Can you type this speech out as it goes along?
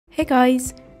Hey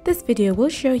guys, this video will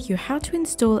show you how to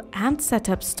install and set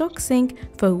up StockSync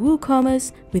for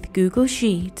WooCommerce with Google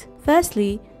Sheet.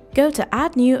 Firstly, go to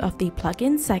Add New of the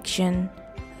Plugin section.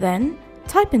 Then,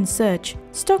 type in search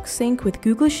StockSync with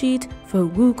Google Sheet for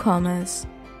WooCommerce.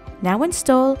 Now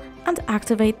install and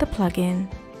activate the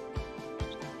plugin.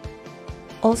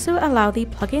 Also allow the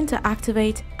plugin to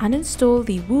activate and install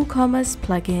the WooCommerce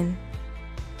plugin.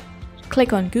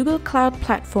 Click on Google Cloud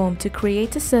Platform to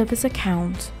create a service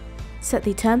account. Set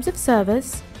the terms of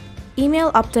service,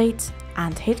 email updates,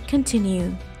 and hit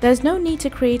continue. There's no need to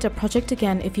create a project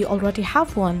again if you already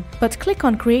have one, but click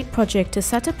on Create Project to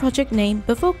set a project name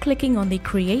before clicking on the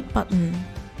Create button.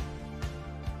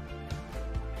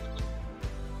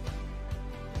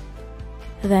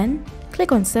 Then,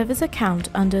 click on Service Account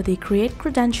under the Create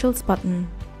Credentials button.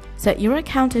 Set your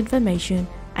account information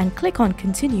and click on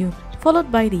Continue,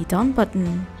 followed by the Done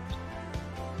button.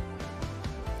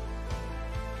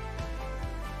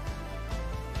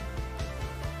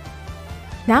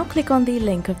 Now click on the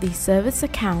link of the service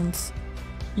accounts.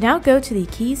 Now go to the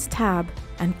Keys tab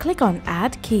and click on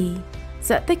Add Key.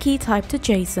 Set the key type to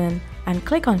JSON and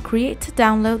click on Create to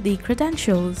download the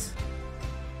credentials.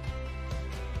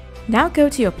 Now go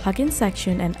to your plugin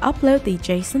section and upload the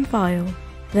JSON file.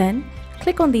 Then,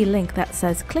 click on the link that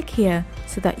says Click Here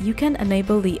so that you can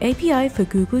enable the API for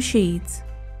Google Sheets.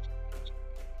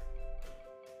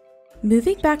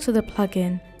 Moving back to the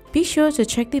plugin, be sure to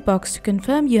check the box to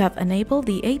confirm you have enabled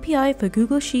the API for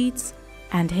Google Sheets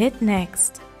and hit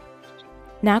Next.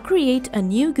 Now create a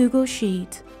new Google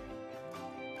Sheet.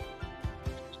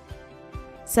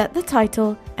 Set the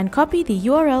title and copy the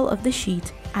URL of the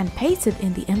sheet and paste it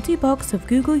in the empty box of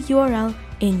Google URL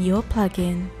in your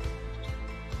plugin.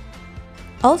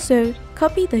 Also,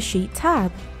 copy the Sheet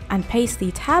tab and paste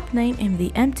the tab name in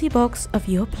the empty box of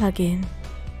your plugin.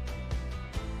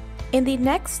 In the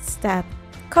next step,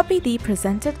 copy the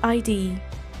presented ID.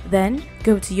 Then,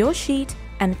 go to your sheet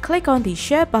and click on the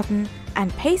Share button and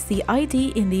paste the ID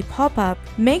in the pop-up.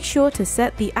 Make sure to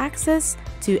set the access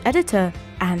to Editor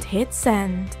and hit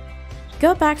Send.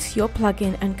 Go back to your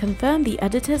plugin and confirm the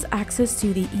editor's access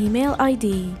to the email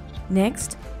ID.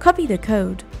 Next, copy the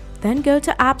code. Then go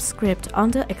to App Script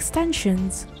under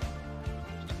Extensions.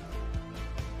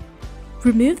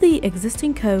 Remove the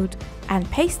existing code and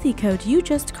paste the code you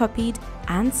just copied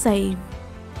and save.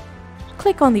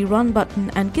 Click on the Run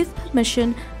button and give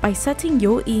permission by setting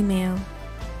your email.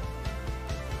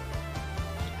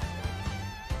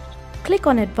 Click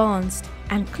on Advanced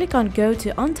and click on Go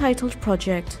to Untitled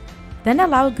Project. Then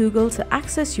allow Google to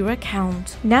access your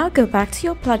account. Now go back to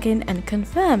your plugin and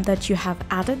confirm that you have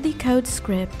added the code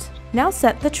script. Now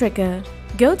set the trigger.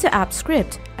 Go to App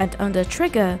Script and under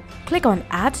Trigger, click on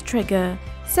Add Trigger.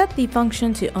 Set the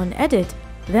function to onEdit,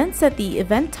 then set the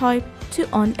event type to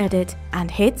onEdit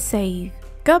and hit Save.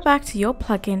 Go back to your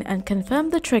plugin and confirm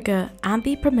the trigger and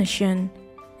the permission.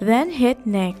 Then hit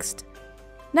Next.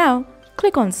 Now,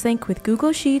 click on Sync with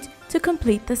Google Sheet to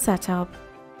complete the setup.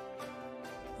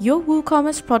 Your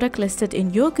WooCommerce product listed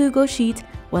in your Google Sheet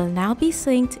will now be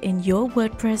synced in your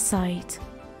WordPress site.